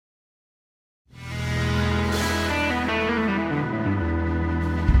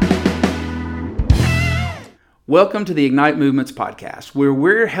Welcome to the Ignite Movements podcast, where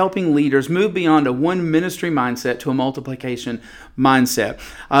we're helping leaders move beyond a one ministry mindset to a multiplication mindset.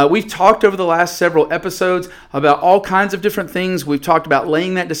 We've talked over the last several episodes about all kinds of different things. We've talked about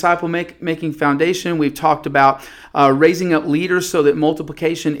laying that disciple-making foundation. We've talked about raising up leaders so that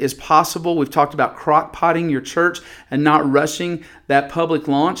multiplication is possible. We've talked about crock-potting your church and not rushing that public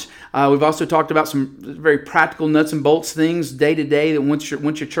launch. We've also talked about some very practical nuts and bolts things day to day that once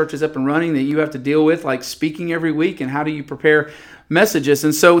your church is up and running that you have to deal with, like speaking every week and how do you prepare messages.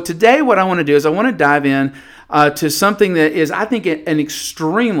 And so today what I want to do is I want to dive in to something that is, I think, an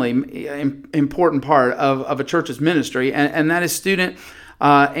extremely important part of a church's ministry, and that is student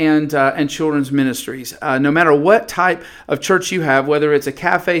and children's ministries. No matter what type of church you have, whether it's a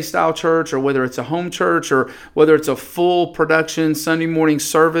cafe-style church or whether it's a home church or whether it's a full production Sunday morning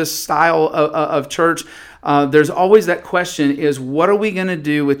service style of church, there's always that question is, what are we going to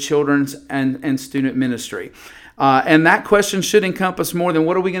do with children's and student ministry? And that question should encompass more than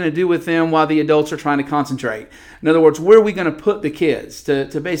what are we going to do with them while the adults are trying to concentrate. In other words, where are we going to put the kids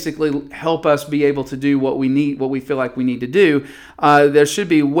to basically help us be able to do what we need, what we feel like we need to do? There should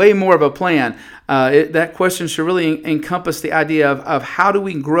be way more of a plan. That question should really encompass the idea of how do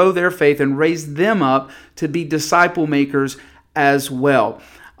we grow their faith and raise them up to be disciple makers as well.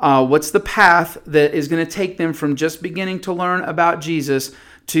 What's the path that is going to take them from just beginning to learn about Jesus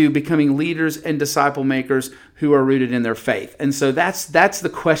to becoming leaders and disciple makers who are rooted in their faith? And so that's the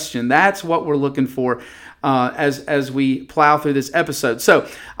question. That's what we're looking for as we plow through this episode. So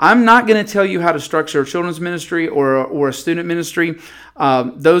I'm not going to tell you how to structure a children's ministry or a student ministry.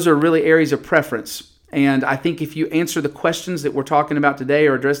 Those are really areas of preference. And I think if you answer the questions that we're talking about today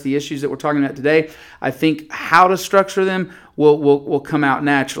or address the issues that we're talking about today, I think how to structure them will come out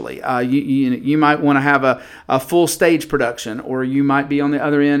naturally. You might want to have a full stage production, or you might be on the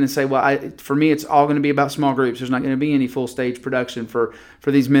other end and say, well, for me, it's all going to be about small groups. There's not going to be any full stage production for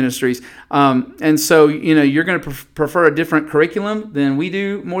these ministries. And so, you're going to prefer a different curriculum than we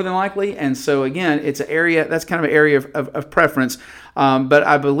do, more than likely. And so, again, it's an area, that's kind of an area of preference. But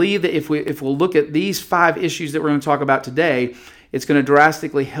I believe that if we'll look at these 5 issues that we're going to talk about today, it's going to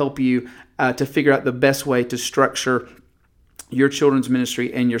drastically help you to figure out the best way to structure your children's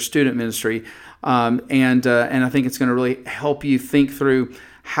ministry and your student ministry. And I think it's going to really help you think through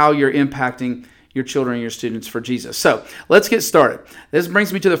how you're impacting your children and your students for Jesus. So let's get started. This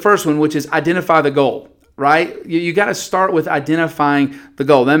brings me to the first one, which is identify the goal. Right? You got to start with identifying the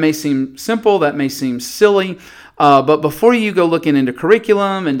goal. That may seem simple, that may seem silly, but before you go looking into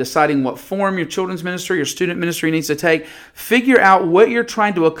curriculum and deciding what form your children's ministry or student ministry needs to take, figure out what you're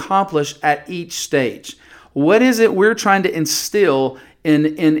trying to accomplish at each stage. What is it we're trying to instill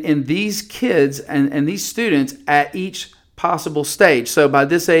in these kids and these students at each possible stage? So by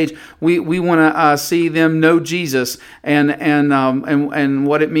this age, we want to see them know Jesus and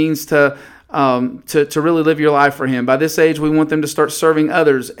what it means to really live your life for Him. By this age, we want them to start serving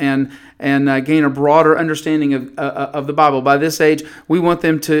others and gain a broader understanding of the Bible. By this age, we want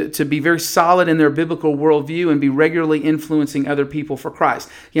them to be very solid in their biblical worldview and be regularly influencing other people for Christ.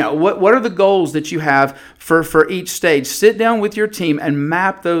 What are the goals that you have for each stage? Sit down with your team and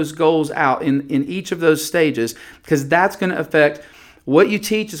map those goals out in each of those stages, because that's going to affect what you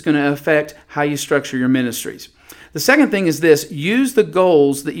teach, is going to affect how you structure your ministries. The second thing is this: use the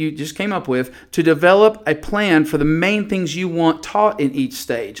goals that you just came up with to develop a plan for the main things you want taught in each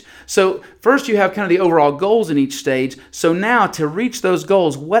stage. So first you have kind of the overall goals in each stage. So now to reach those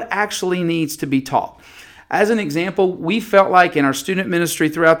goals, what actually needs to be taught? As an example, we felt like in our student ministry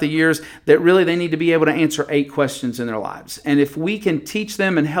throughout the years that really they need to be able to answer 8 questions in their lives. And if we can teach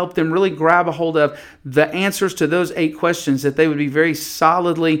them and help them really grab a hold of the answers to those 8 questions, that they would be very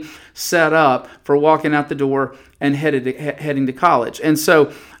solidly set up for walking out the door and heading to college. And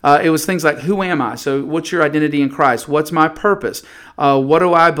so it was things like, who am I? So what's your identity in Christ? What's my purpose? What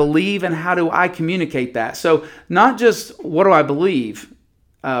do I believe and how do I communicate that? So not just what do I believe.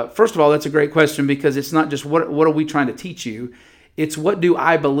 First of all, that's a great question, because it's not just what are we trying to teach you, it's what do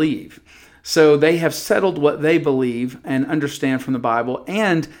I believe. So they have settled what they believe and understand from the Bible,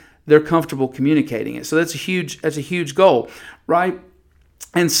 and they're comfortable communicating it. So that's a huge goal, right?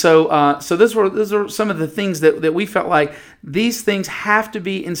 And so those are some of the things that we felt like these things have to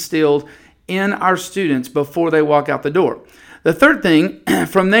be instilled in our students before they walk out the door. The third thing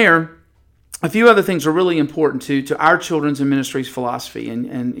from there, a few other things are really important to our children's and ministries philosophy,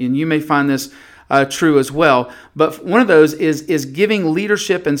 and you may find this true as well. But one of those is giving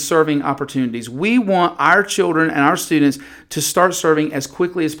leadership and serving opportunities. We want our children and our students to start serving as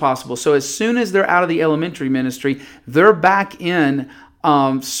quickly as possible. So as soon as they're out of the elementary ministry, they're back in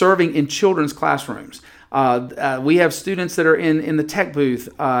serving in children's classrooms. We have students that are in the tech booth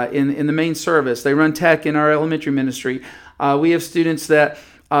in the main service. They run tech in our elementary ministry. We have students that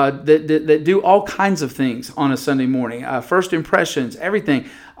do all kinds of things on a Sunday morning, first impressions, everything.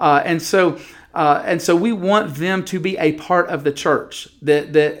 And so we want them to be a part of the church.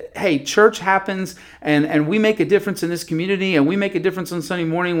 That hey, church happens, and we make a difference in this community, and we make a difference on Sunday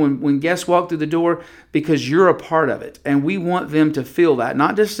morning when guests walk through the door because you're a part of it. And we want them to feel that,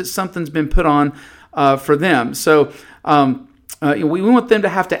 not just that something's been put on for them. So we want them to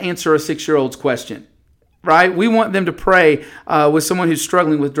have to answer a 6-year-old's question. Right? We want them to pray with someone who's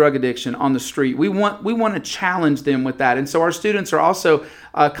struggling with drug addiction on the street. We want to challenge them with that. And so our students are also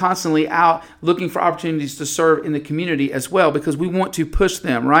constantly out looking for opportunities to serve in the community as well, because we want to push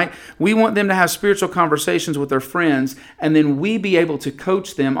them, right? We want them to have spiritual conversations with their friends, and then we be able to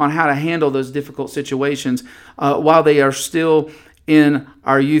coach them on how to handle those difficult situations while they are still in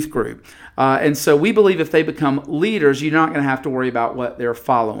our youth group. And so we believe if they become leaders, you're not going to have to worry about what they're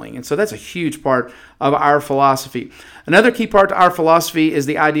following. And so that's a huge part of our philosophy. Another key part to our philosophy is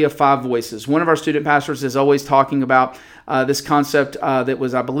the idea of 5 voices. One of our student pastors is always talking about this concept that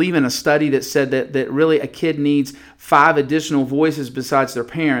was, I believe, in a study that said that really a kid needs 5 additional voices besides their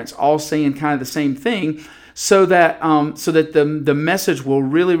parents, all saying kind of the same thing, so that the message will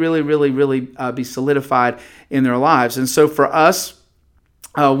really be solidified in their lives. And so for us,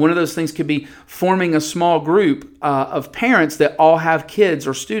 one of those things could be forming a small group of parents that all have kids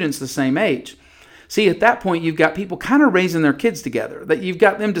or students the same age. See, at that point, you've got people kind of raising their kids together, that you've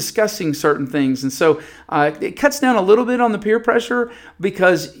got them discussing certain things. And so it cuts down a little bit on the peer pressure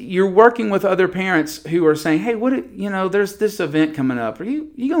because you're working with other parents who are saying, hey, there's this event coming up. Are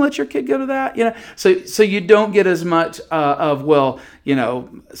you going to let your kid go to that? So you don't get as much of,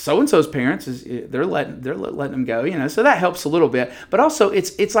 so-and-so's parents, they're letting them go, so that helps a little bit. But also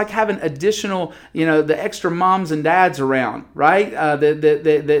it's like having additional, the extra moms and dads around, right?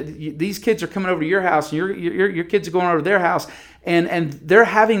 These kids are coming over to your house, and your kids are going over to their house, and they're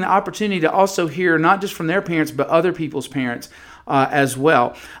having the opportunity to also hear not just from their parents, but other people's parents as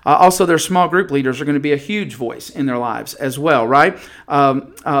well. Also, their small group leaders are going to be a huge voice in their lives as well, right?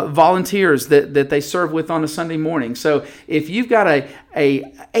 Volunteers that they serve with on a Sunday morning. So if you've got a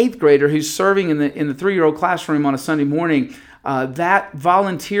 8th grader who's serving in the 3-year-old classroom on a Sunday morning, that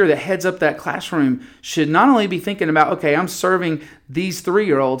volunteer that heads up that classroom should not only be thinking about, okay, I'm serving these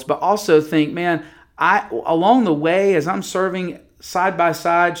 3-year-olds, but also think, man, along the way, as I'm serving side by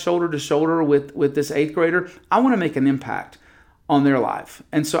side, shoulder to shoulder with this 8th grader, I want to make an impact on their life.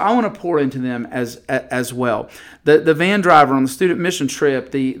 And so I want to pour into them as well. The van driver on the student mission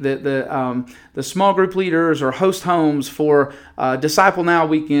trip, the small group leaders or host homes for Disciple Now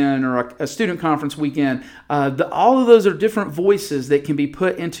weekend or a student conference weekend, all of those are different voices that can be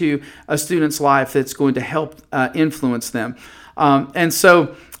put into a student's life that's going to help influence them. And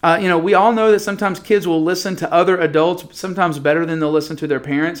so we all know that sometimes kids will listen to other adults, sometimes better than they'll listen to their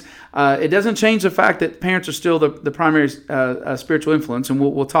parents. It doesn't change the fact that parents are still the primary spiritual influence, and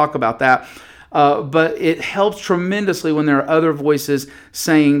we'll talk about that. But it helps tremendously when there are other voices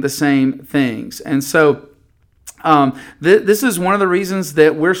saying the same things. And so this is one of the reasons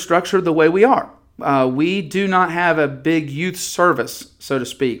that we're structured the way we are. We do not have a big youth service, so to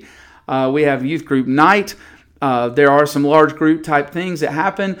speak. We have youth group night. There are some large group type things that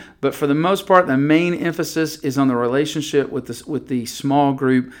happen, but for the most part, the main emphasis is on the relationship with the small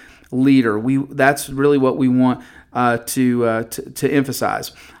group leader. That's really what we want to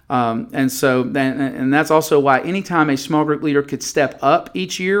emphasize. And that's also why anytime a small group leader could step up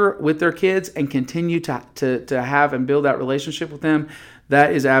each year with their kids and continue to have and build that relationship with them,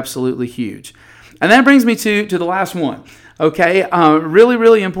 that is absolutely huge. And that brings me to the last one. Okay,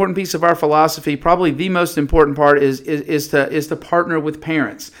 really important piece of our philosophy, probably the most important part is to partner with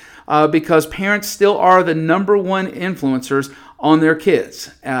parents, because parents still are the number one influencers on their kids.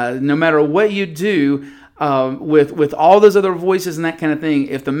 No matter what you do with all those other voices and that kind of thing,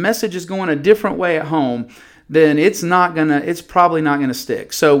 if the message is going a different way at home, then it's probably not gonna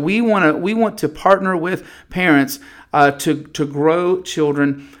stick. So we want to partner with parents to grow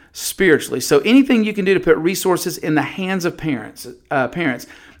children spiritually. So anything you can do to put resources in the hands of parents that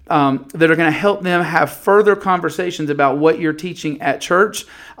are going to help them have further conversations about what you're teaching at church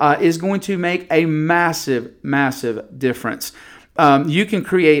is going to make a massive difference. You can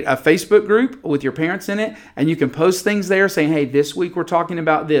create a Facebook group with your parents in it, and you can post things there saying, hey, this week we're talking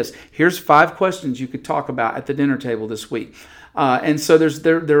about this. Here's 5 questions you could talk about at the dinner table this week. And so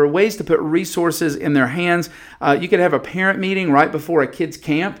there are ways to put resources in their hands. You could have a parent meeting right before a kid's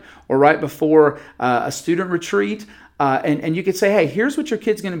camp or right before a student retreat. And you could say, hey, here's what your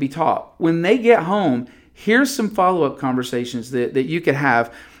kid's going to be taught. When they get home, here's some follow-up conversations that you could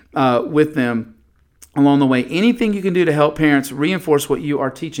have with them along the way. Anything you can do to help parents reinforce what you are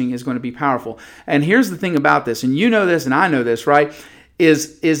teaching is going to be powerful. And here's the thing about this, and you know this and I know this, right,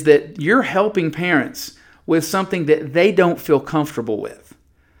 is that you're helping parents with something that they don't feel comfortable with,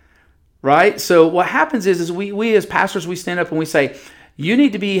 right? So what happens is we as pastors, we stand up and we say, you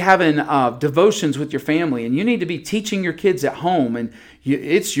need to be having devotions with your family, and you need to be teaching your kids at home, and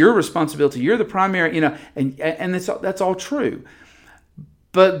it's your responsibility. You're the primary, and that's all true.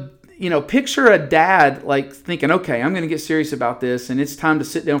 But picture a dad like thinking, okay, I'm going to get serious about this, and it's time to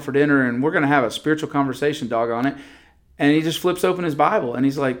sit down for dinner, and we're going to have a spiritual conversation, doggone it. And he just flips open his Bible, and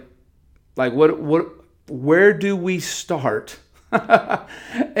he's like, where do we start?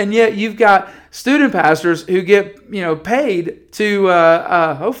 And yet you've got student pastors who get paid to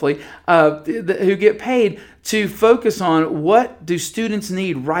who get paid to focus on what do students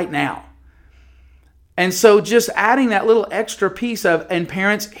need right now. And so just adding that little extra piece and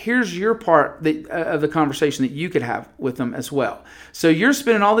parents, here's your part of the conversation that you could have with them as well. So you're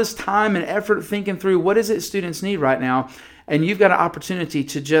spending all this time and effort thinking through what is it students need right now, and you've got an opportunity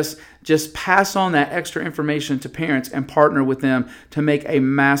to just pass on that extra information to parents and partner with them to make a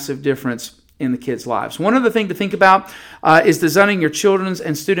massive difference in the kids' lives. One other thing to think about is designing your children's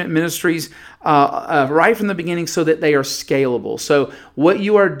and student ministries right from the beginning so that they are scalable. So what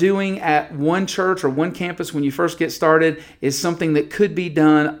you are doing at one church or one campus when you first get started is something that could be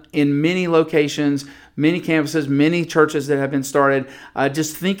done in many locations, many campuses, many churches that have been started.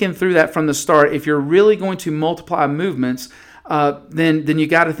 Just thinking through that from the start. If you're really going to multiply movements, then you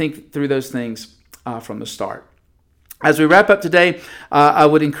got to think through those things from the start. As we wrap up today, I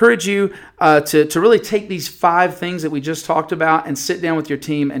would encourage you to really take these 5 things that we just talked about and sit down with your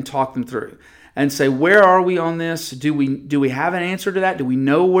team and talk them through and say, where are we on this? Do we have an answer to that? Do we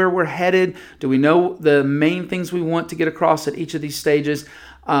know where we're headed? Do we know the main things we want to get across at each of these stages?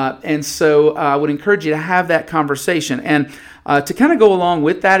 And so I would encourage you to have that conversation. And to kind of go along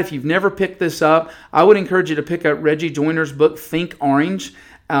with that, if you've never picked this up, I would encourage you to pick up Reggie Joiner's book, Think Orange,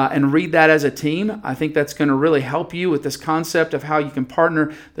 and read that as a team. I think that's going to really help you with this concept of how you can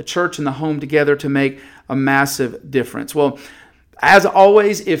partner the church and the home together to make a massive difference. Well, as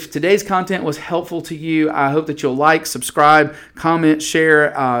always, if today's content was helpful to you, I hope that you'll like, subscribe, comment,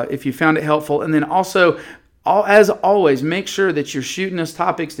 share if you found it helpful. And then also, as always, make sure that you're shooting us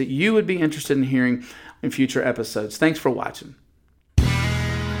topics that you would be interested in hearing in future episodes. Thanks for watching.